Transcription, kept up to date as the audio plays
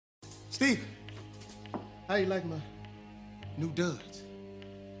Steve, how you like my new duds?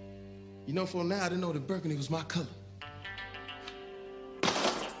 You know, for now, I didn't know that burgundy was my color.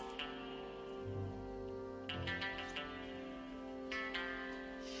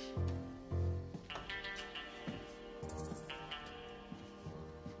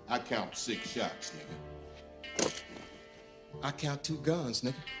 I count 6 shots, nigga. I count 2 guns,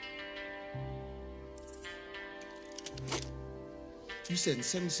 nigga. You said in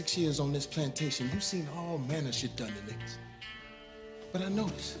 76 years on this plantation, you seen all manner of shit done to niggas. But I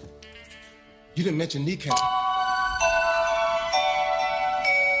noticed, you didn't mention kneecap.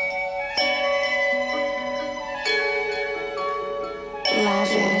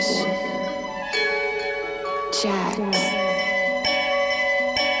 Lavish Jack.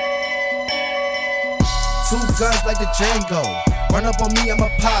 2 guns like the Django. Run up on me, I'm a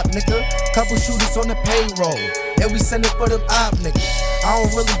pop, nigga. Couple shooters on the payroll. And we send it for them op niggas. I don't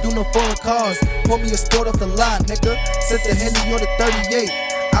really do no foreign cars. Pull me a sport off the lot, nigga. Set the Henny on the 38.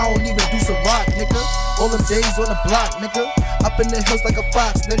 I don't even do some rock, nigga. All them days on the block, nigga. Up in the hills like a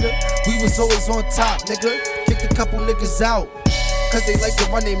fox, nigga. We was always on top, nigga. Kicked a couple niggas out, cause they like to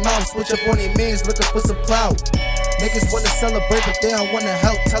run their mouth. Switch up on their mans looking for some clout. Niggas wanna celebrate, but they don't wanna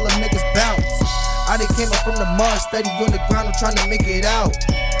help. Tell them niggas bounce. I done came up from the mud, steady on the ground, I'm trying to make it out.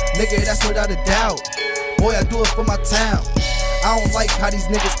 Nigga, that's without a doubt. Boy, I do it for my town. I don't like how these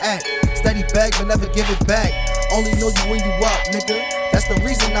niggas act. Steady bag, but never give it back. Only know you when you up, nigga. That's the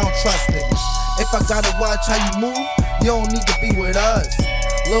reason I don't trust niggas. If I gotta watch how you move, you don't need to be with us.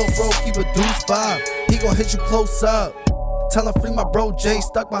 Lil' bro, keep a deuce 5. He gon' hit you close up. Tell him free my bro Jay,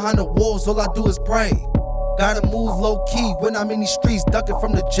 stuck behind the walls, all I do is pray. Gotta move low key when I'm in these streets, ducking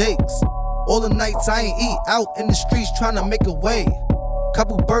from the jakes. All the nights I ain't eat, out in the streets trying to make a way.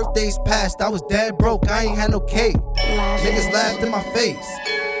 Couple birthdays passed, I was dead broke, I ain't had no cake. Niggas laughed in my face,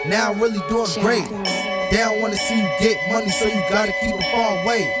 now I'm really doing great. They don't wanna see you get money, so you gotta keep them far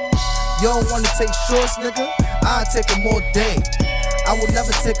away. You don't wanna take shorts, nigga? I'll take them all day. I will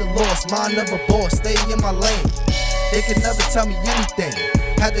never take a loss, mind never boss, stay in my lane. They can never tell me anything,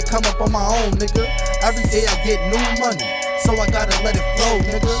 had to come up on my own, nigga. Every day I get new money, so I gotta let it flow,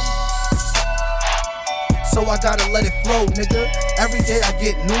 nigga. So I gotta let it flow, nigga. Every day I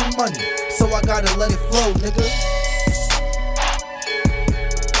get new money, so I gotta let it flow, nigga.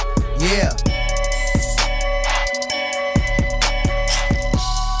 Yeah.